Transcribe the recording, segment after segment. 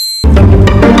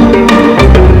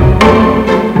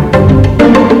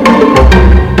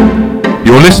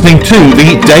listening to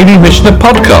the Daily Mishnah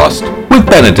Podcast with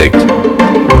Benedict.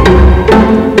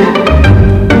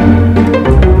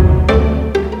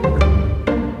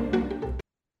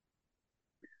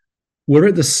 We're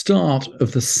at the start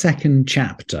of the second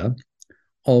chapter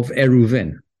of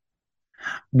Eruvin.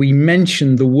 We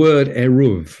mentioned the word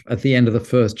Eruv at the end of the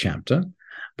first chapter,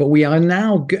 but we are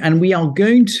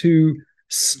going to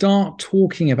start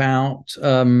talking about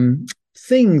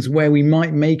things where we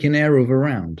might make an Eruv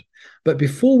around. But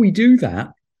before we do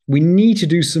that, we need to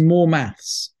do some more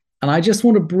maths. And I just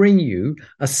want to bring you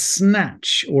a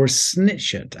snatch or a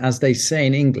snitchet, as they say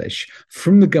in English,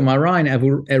 from the Gemara in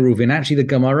Eruvin. Actually, the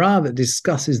Gemara that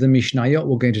discusses the Mishnayot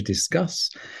we're going to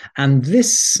discuss. And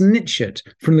this snitchet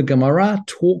from the Gemara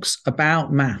talks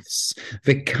about maths.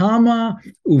 V'kama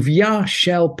uvya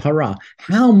shel para.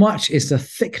 How much is the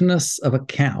thickness of a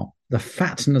cow, the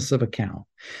fatness of a cow?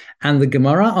 And the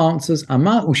Gemara answers,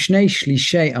 Ama ushnei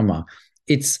shlishei ama.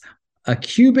 It's a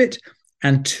cubit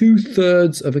and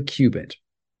 2/3 of a cubit.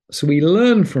 So we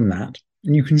learn from that,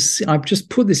 and you can see, I've just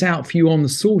put this out for you on the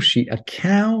source sheet. A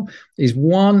cow is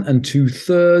 1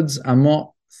 2/3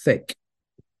 amot thick.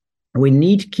 We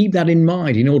need to keep that in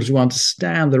mind in order to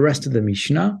understand the rest of the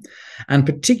Mishnah, and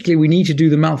particularly we need to do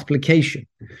the multiplication.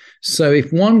 So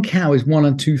if one cow is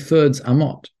 1 2/3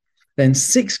 amot, then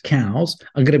 6 cows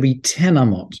are going to be 10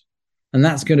 amot, and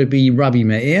that's going to be Rabbi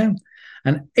Meir.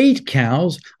 And 8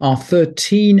 cows are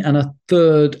 13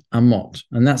 1/3 amot,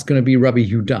 and that's going to be Rabbi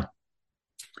Yehuda.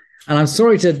 And I'm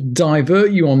sorry to divert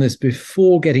you on this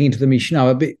before getting into the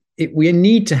Mishnah, but we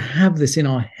need to have this in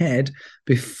our head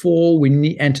before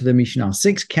we enter the Mishnah.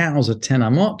 6 cows are 10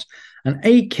 amot, and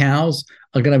 8 cows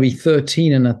are going to be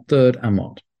 13 1/3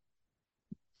 amot.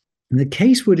 In the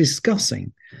case we're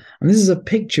discussing, and this is a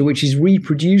picture which is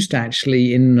reproduced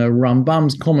actually in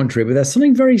Rambam's commentary, but there's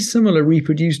something very similar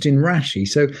reproduced in Rashi.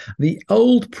 So the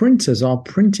old printers are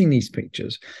printing these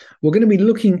pictures. We're going to be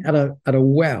looking at a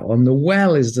well, and the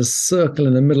well is the circle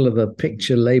in the middle of the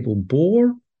picture labeled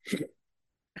bore.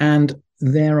 And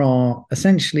there are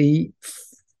essentially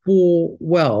 4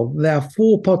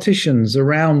 partitions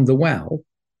around the well,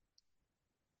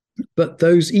 but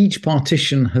each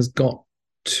partition has got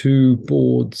 2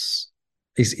 boards.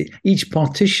 Each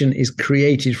partition is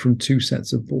created from 2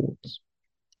 sets of boards.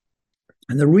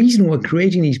 And the reason we're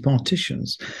creating these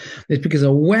partitions is because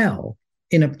a well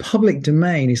in a public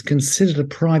domain is considered a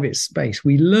private space.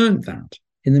 We learned that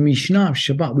in the Mishnah of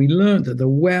Shabbat. We learned that the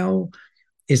well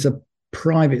is a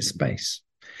private space.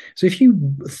 So if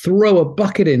you throw a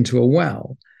bucket into a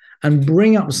well and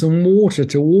bring up some water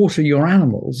to water your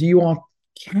animals, you are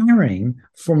carrying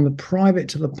from the private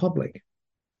to the public,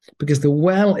 because the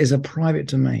well is a private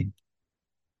domain.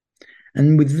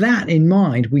 And with that in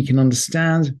mind, we can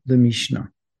understand the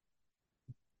Mishnah.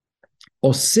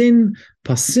 Osin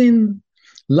pasin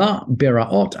la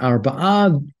beraot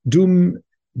arba'a dum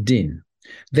din.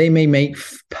 They may make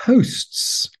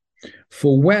posts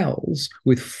for wells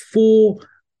with 4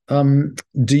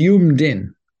 diyum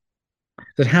din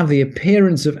that have the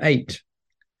appearance of 8.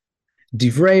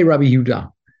 Divrei Rabbi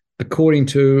Yehuda. According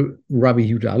to Rabbi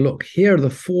Yehuda, look, here are the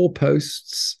 4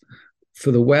 posts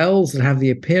for the wells that have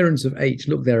the appearance of 8.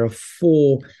 Look, there are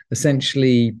 4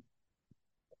 essentially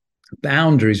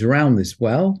boundaries around this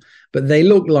well, but they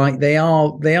look like they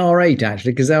are 8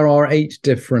 actually, because there are 8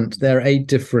 different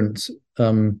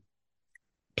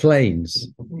planes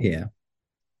here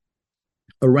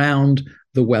around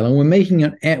the well, and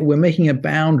we're making a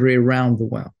boundary around the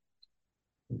well.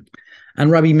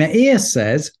 And Rabbi Meir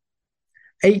says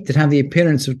 8 that have the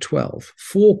appearance of 12,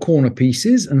 4 corner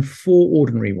pieces and 4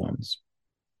 ordinary ones.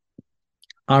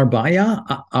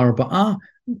 Arba'a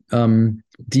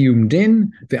diyum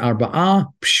din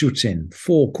ve'arba'a pshutin.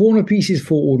 4 corner pieces,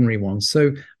 4 ordinary ones.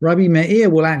 So Rabbi Meir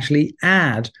will actually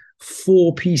add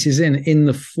 4 pieces in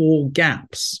the 4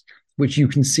 gaps, which you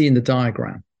can see in the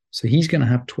diagram. So he's going to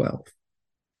have 12.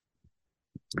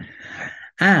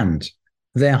 And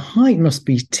their height must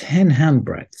be 10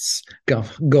 handbreadths.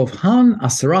 Govhan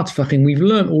asarat tfachim. We've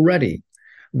learned already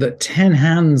that 10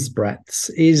 hands breadths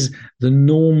is the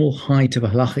normal height of a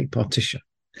halachic partition.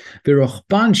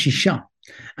 V'rochban shisha,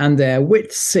 and their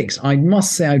width 6. I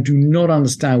must say I do not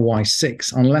understand why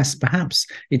 6, unless perhaps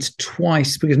it's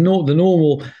twice, because the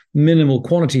normal minimal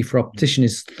quantity for a partition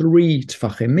is 3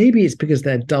 tfachim. Maybe it's because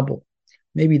they're double.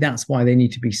 Maybe that's why they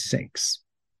need to be 6.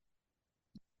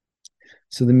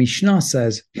 So the Mishnah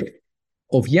says,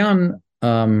 Ovyan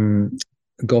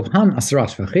Govhan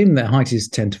Asarat Tfachim, their height is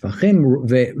 10 Tfachim,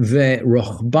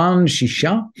 Ve'rochban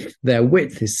Shisha, their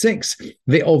width is 6,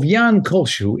 Ve'ovyan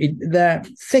Kolshu, their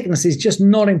thickness is just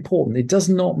not important. It does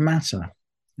not matter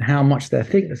how much their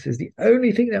thickness is. The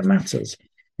only thing that matters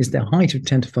is their height of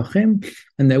 10 tefachim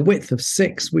and their width of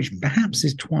 6, which perhaps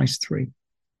is twice 3.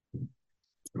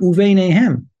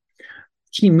 Uveinehem.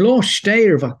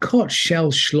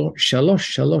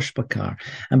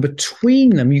 And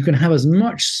between them, you can have as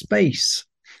much space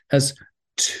as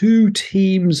 2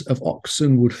 teams of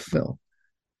oxen would fill.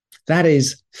 That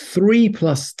is 3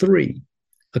 plus 3,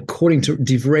 according to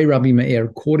Divrei Rabbi Meir,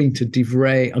 according to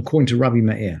Rabbi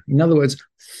Meir. In other words,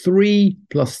 3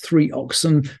 plus 3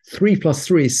 oxen, 3 plus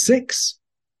 3 is 6.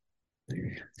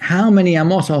 How many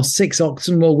amot are 6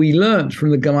 oxen? Well, we learned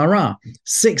from the Gemara,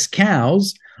 6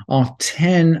 cows are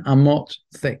 10 amot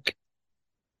thick.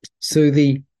 So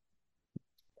the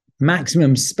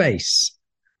maximum space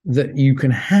that you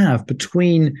can have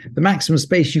between the maximum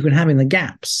space you can have in the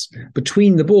gaps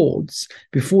between the boards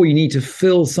before you need to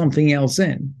fill something else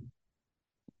in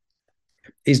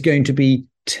is going to be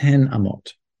 10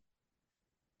 amot.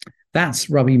 That's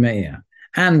Rabbi Meir.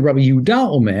 And Rabbi Yehuda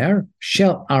Omer,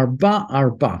 shel arba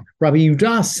arba. Rabbi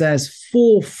Yehuda says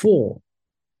 4, 4.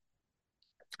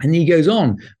 And he goes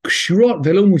on, kshurot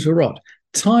velo mutarot,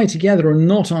 tied together and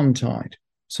not untied.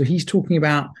 So he's talking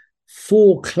about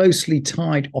 4 closely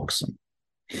tied oxen.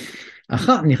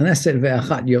 Achat nichneset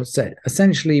ve'achat yotzet.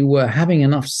 Essentially, we're having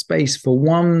enough space for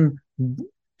one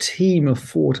team of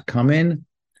 4 to come in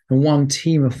and one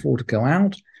team of 4 to go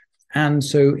out. And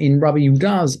so in Rabbi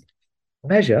Yehuda's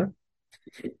measure,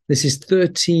 this is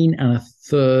 13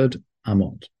 1/3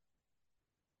 amot.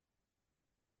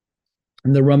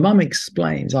 And the Rambam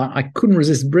explains, I couldn't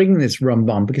resist bringing this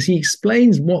Rambam because he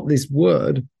explains what this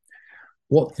word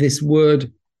dium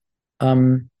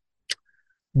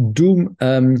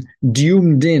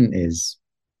din is.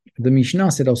 The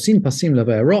Mishnah said, Osin pasim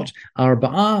leve'erot,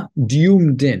 arba'a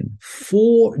dium din,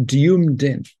 4 dium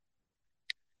din.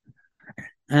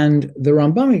 And the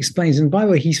Rambam explains, and by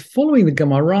the way, he's following the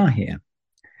Gemara here.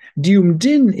 Dium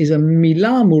din is a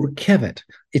milah murkevet.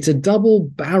 It's a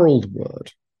double-barreled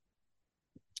word.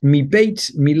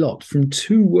 Mibeit milot, from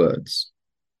 2 words.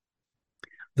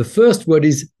 The first word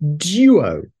is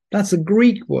duo. That's a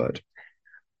Greek word.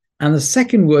 And the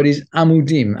second word is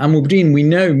amudim. Amudim, we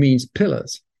know, means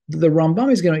pillars. The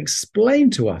Rambam is going to explain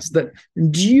to us that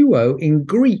duo in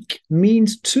Greek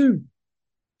means 2.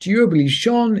 Duo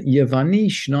b'lishon yevani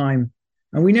shnaim.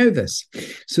 And we know this.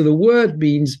 So the word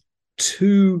means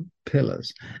 2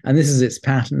 pillars. And this is its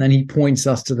pattern. Then he points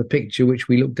us to the picture which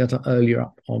we looked at earlier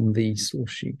up on the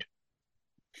source sheet.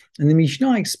 And the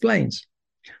Mishnah explains,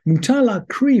 Mutala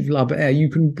kriv labe'er, you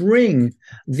can bring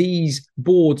these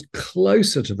boards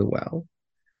closer to the well,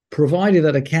 provided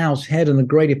that a cow's head and the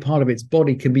greater part of its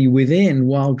body can be within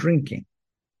while drinking.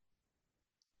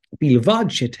 Bilvad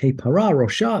shetei para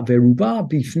rosha veruba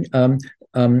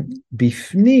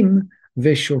bifnim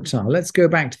veshota. Let's go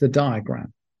back to the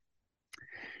diagram.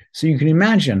 So you can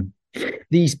imagine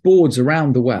these boards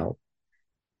around the well.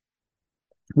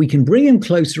 We can bring them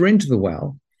closer into the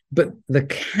well, but the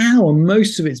cow and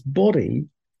most of its body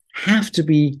have to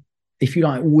be, if you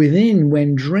like, within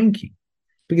when drinking,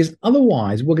 because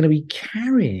otherwise we're going to be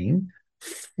carrying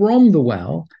from the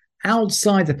well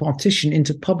outside the partition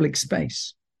into public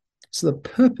space. So the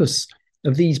purpose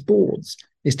of these boards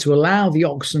is to allow the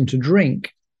oxen to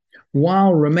drink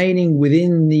while remaining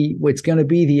within what's going to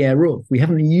be the Eruv. We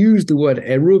haven't used the word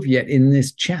Eruv yet in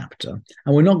this chapter,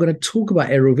 and we're not going to talk about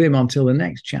Eruvim until the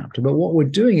next chapter. But what we're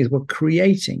doing is we're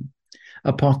creating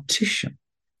a partition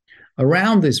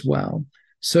around this well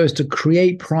so as to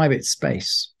create private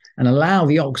space and allow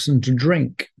the oxen to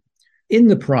drink in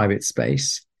the private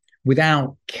space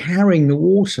without carrying the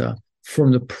water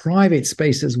from the private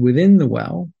spaces within the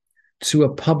well to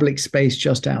a public space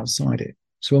just outside it.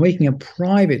 So we're making a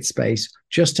private space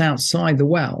just outside the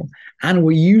well, and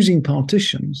we're using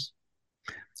partitions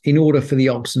in order for the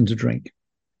oxen to drink.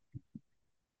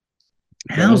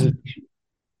 How's it?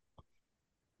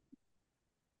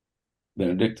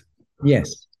 Benedict?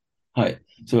 Yes. Hi.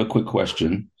 So a quick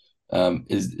question.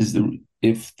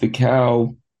 If the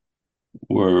cow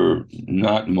were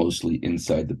not mostly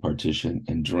inside the partition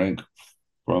and drank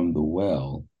from the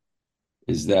well,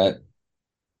 is that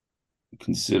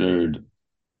considered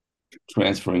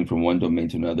transferring from one domain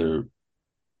to another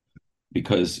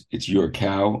because it's your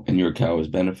cow and your cow is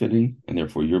benefiting and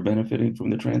therefore you're benefiting from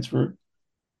the transfer?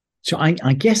 So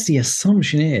I guess the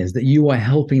assumption is that you are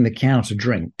helping the cow to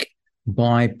drink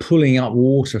by pulling up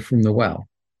water from the well.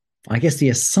 I guess the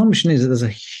assumption is that there's a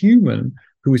human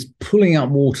who is pulling up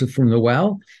water from the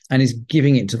well and is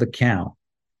giving it to the cow.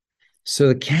 So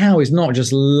the cow is not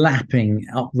just lapping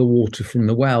up the water from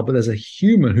the well, but there's a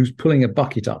human who's pulling a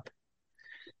bucket up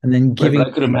and then giving. Right,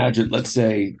 I could imagine, let's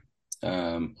say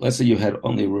let's say you had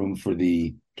only room for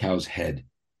the cow's head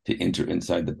to enter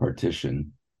inside the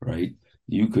partition, right?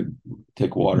 You could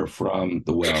take water from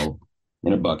the well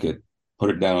in a bucket, put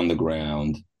it down on the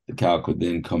ground. The cow could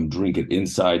then come drink it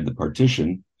inside the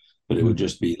partition, but it would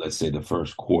just be, let's say, the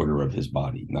first quarter of his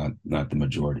body, not the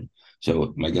majority.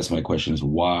 So I guess my question is,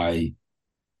 why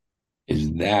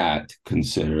is that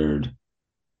considered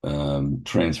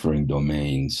transferring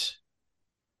domains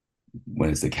when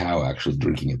it's the cow actually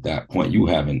drinking at that point? You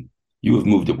have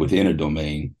moved it within a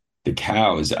domain. The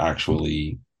cow is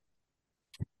actually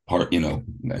part, I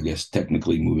guess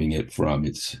technically moving it from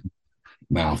its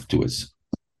mouth to its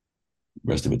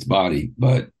rest of its body,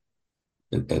 but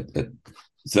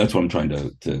so that's what I'm trying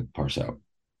to parse out.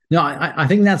 No, I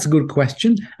think that's a good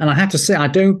question. And I have to say, I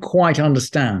don't quite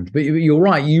understand. But you're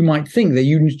right. You might think that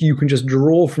you can just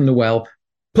draw from the well,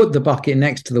 put the bucket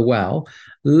next to the well,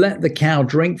 let the cow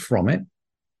drink from it,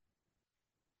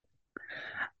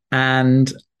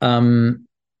 and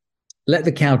let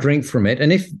the cow drink from it.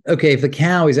 And if the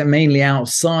cow is mainly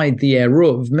outside the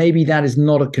eruv, maybe that is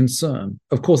not a concern.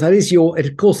 Of course, it is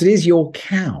your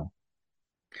cow.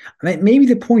 Maybe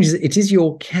the point is that it is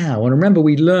your cow. And remember,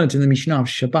 we learned in the Mishnah of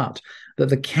Shabbat that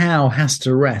the cow has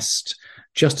to rest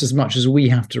just as much as we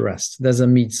have to rest. There's a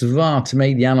mitzvah to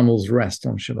make the animals rest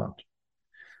on Shabbat.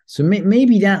 So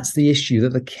maybe that's the issue,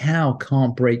 that the cow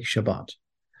can't break Shabbat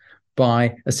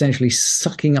by essentially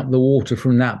sucking up the water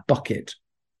from that bucket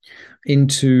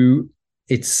into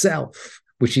itself,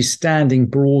 which is standing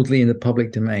broadly in the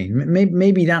public domain.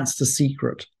 Maybe that's the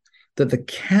secret, that the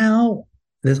cow,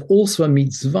 there's also a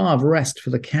mitzvah of rest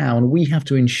for the cow, and we have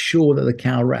to ensure that the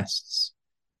cow rests.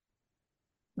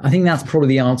 I think that's probably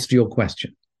the answer to your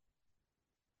question.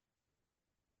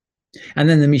 And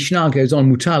then the Mishnah goes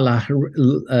on, mutar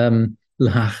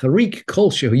lahacharik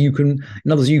kolshehu.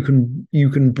 In other words, you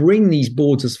can bring these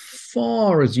boards as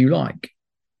far as you like,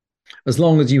 as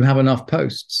long as you have enough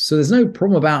posts. So there's no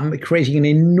problem about creating an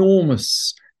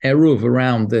enormous eruv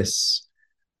around this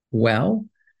well.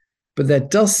 But there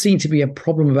does seem to be a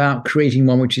problem about creating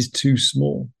one which is too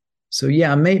small. So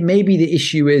yeah, maybe the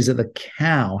issue is that the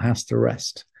cow has to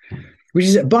rest, which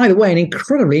is, by the way, an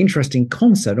incredibly interesting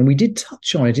concept. And we did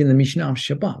touch on it in the Mishnah of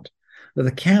Shabbat, that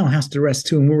the cow has to rest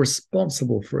too, and we're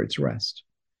responsible for its rest.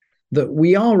 That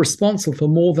we are responsible for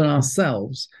more than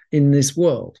ourselves in this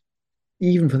world,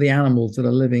 even for the animals that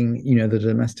are living, that are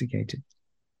domesticated.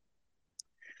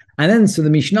 And then, so the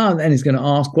Mishnah then is going to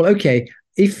ask, well, okay,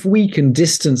 if we can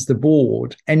distance the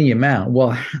board any amount,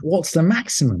 well, what's the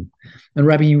maximum? And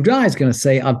Rabbi Yehuda is going to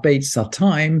say, Ad beit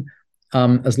satayim,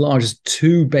 as large as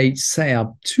 2 beit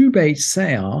seah. 2 beit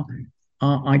seah,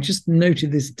 I just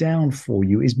noted this down for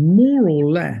you, is more or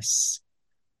less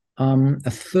a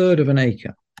third of an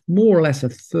acre. More or less a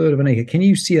third of an acre. Can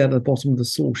you see that at the bottom of the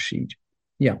source sheet?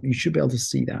 Yeah, you should be able to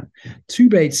see that. 2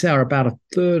 beit seah are about a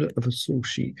third of a source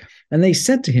sheet. And they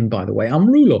said to him, by the way,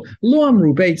 Amru lo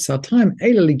amru beit satayim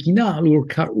ela ligina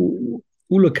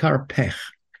ulakarpech.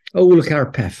 Oh,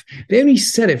 ulakarpef. They only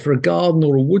said it for a garden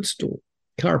or a wood store.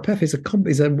 Karpef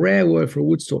is a rare word for a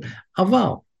wood store.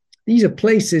 Aval, these are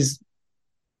places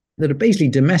that are basically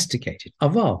domesticated.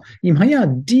 Aval,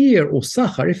 imhaya deer or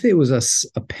sachar, if it was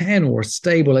a pen or a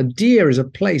stable, a deer is a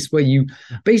place where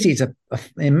it's a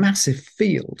massive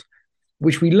field,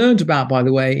 which we learned about, by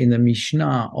the way, in the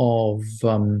Mishnah of,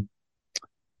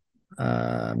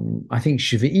 I think,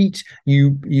 Shvi'it.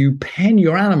 You pen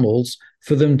your animals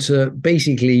for them to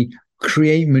basically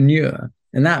create manure,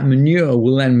 and that manure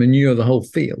will then manure the whole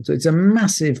field. So it's a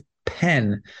massive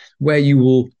pen where you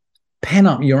will pen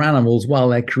up your animals while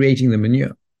they're creating the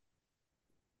manure.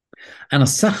 And a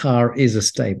sachar is a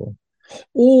stable.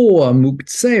 Or a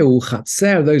muktzeh or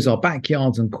chatzer, those are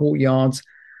backyards and courtyards.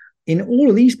 In all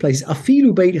of these places,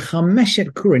 afilu beit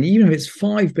chameshet kur, and even if it's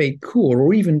 5 beit kur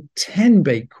or even 10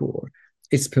 beit kur,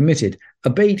 it's permitted.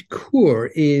 A beit kur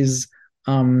is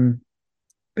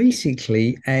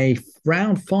basically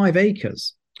around 5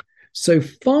 acres. So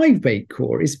 5 beit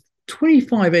kur is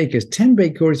 25 acres, 10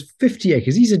 beit kur is 50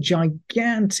 acres. These are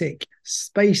gigantic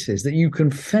spaces that you can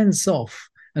fence off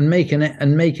and make an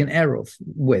eruv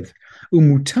with.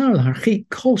 Umutar harchik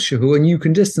kolshehu, and you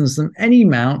can distance them any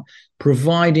amount,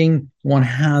 providing one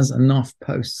has enough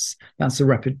posts. That's a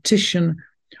repetition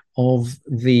of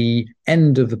the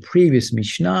end of the previous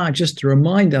Mishnah, just to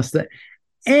remind us that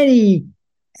any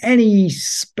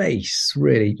space,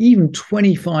 really, even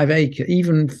 25 acres,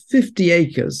 even 50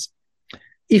 acres,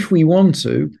 if we want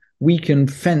to, we can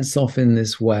fence off in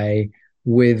this way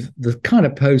with the kind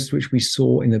of posts which we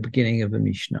saw in the beginning of the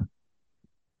Mishnah.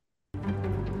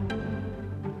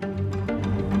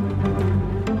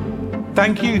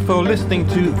 Thank you for listening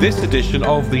to this edition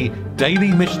of the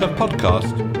Daily Mishnah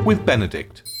Podcast with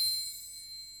Benedict.